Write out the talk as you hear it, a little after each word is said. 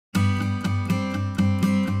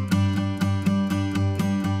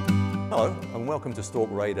Hello and welcome to Storck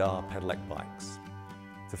RADDAR Pedelec bikes.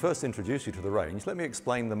 To first introduce you to the range, let me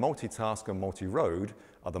explain the multitask and multi-road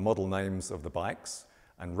are the model names of the bikes,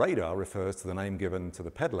 and radar refers to the name given to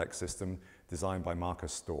the Pedelec system designed by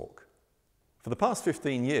Marcus Storck. For the past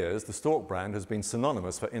 15 years, the Storck brand has been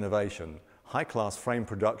synonymous for innovation, high-class frame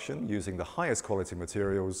production using the highest quality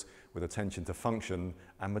materials with attention to function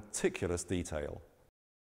and meticulous detail.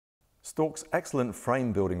 Storck's excellent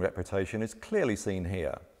frame building reputation is clearly seen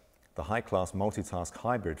here. The high-class multitask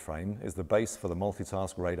hybrid frame is the base for the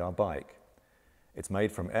multitask radar bike. It's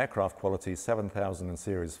made from aircraft quality 7000 and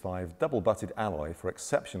Series 5 double-butted alloy for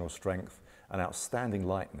exceptional strength and outstanding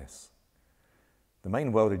lightness. The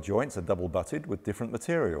main welded joints are double-butted with different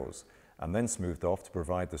materials and then smoothed off to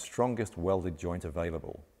provide the strongest welded joint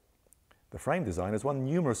available. The frame design has won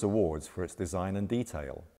numerous awards for its design and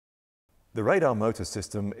detail. The radar motor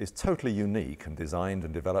system is totally unique and designed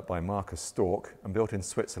and developed by Marcus Storck and built in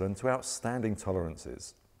Switzerland to outstanding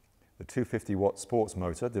tolerances. The 250-watt sports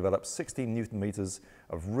motor develops 16 Newton-meters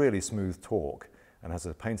of really smooth torque and has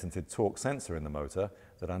a patented torque sensor in the motor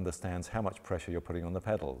that understands how much pressure you're putting on the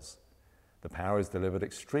pedals. The power is delivered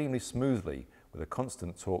extremely smoothly with a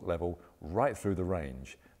constant torque level right through the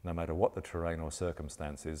range, no matter what the terrain or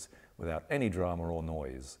circumstances, without any drama or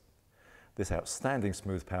noise. This outstanding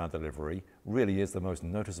smooth power delivery really is the most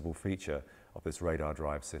noticeable feature of this radar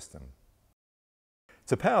drive system.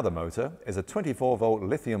 To power the motor is a 24-volt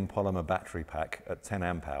lithium polymer battery pack at 10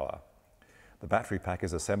 amp hour. The battery pack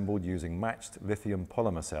is assembled using matched lithium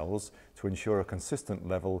polymer cells to ensure a consistent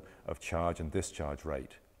level of charge and discharge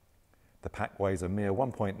rate. The pack weighs a mere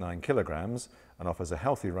 1.9 kilograms and offers a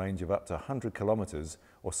healthy range of up to 100 kilometers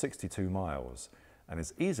or 62 miles, and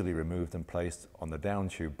is easily removed and placed on the down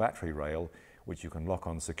tube battery rail, which you can lock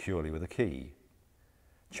on securely with a key.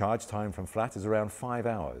 Charge time from flat is around 5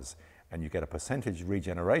 hours, and you get a percentage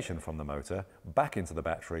regeneration from the motor back into the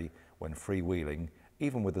battery when freewheeling,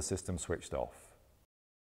 even with the system switched off.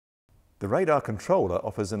 The radar controller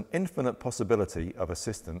offers an infinite possibility of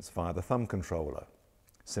assistance via the thumb controller.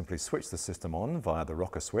 Simply switch the system on via the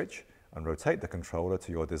rocker switch and rotate the controller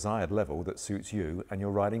to your desired level that suits you and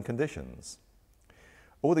your riding conditions.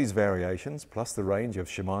 All these variations, plus the range of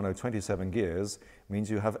Shimano 27 gears,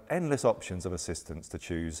 means you have endless options of assistance to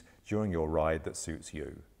choose during your ride that suits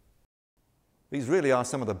you. These really are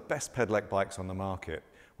some of the best Pedelec bikes on the market,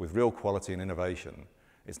 with real quality and innovation.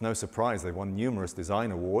 It's no surprise they've won numerous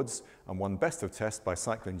design awards and won Best of Test by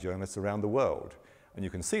cycling journalists around the world. And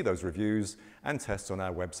you can see those reviews and tests on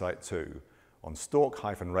our website too, on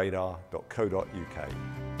storck-radar.co.uk.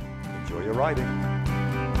 Enjoy your riding!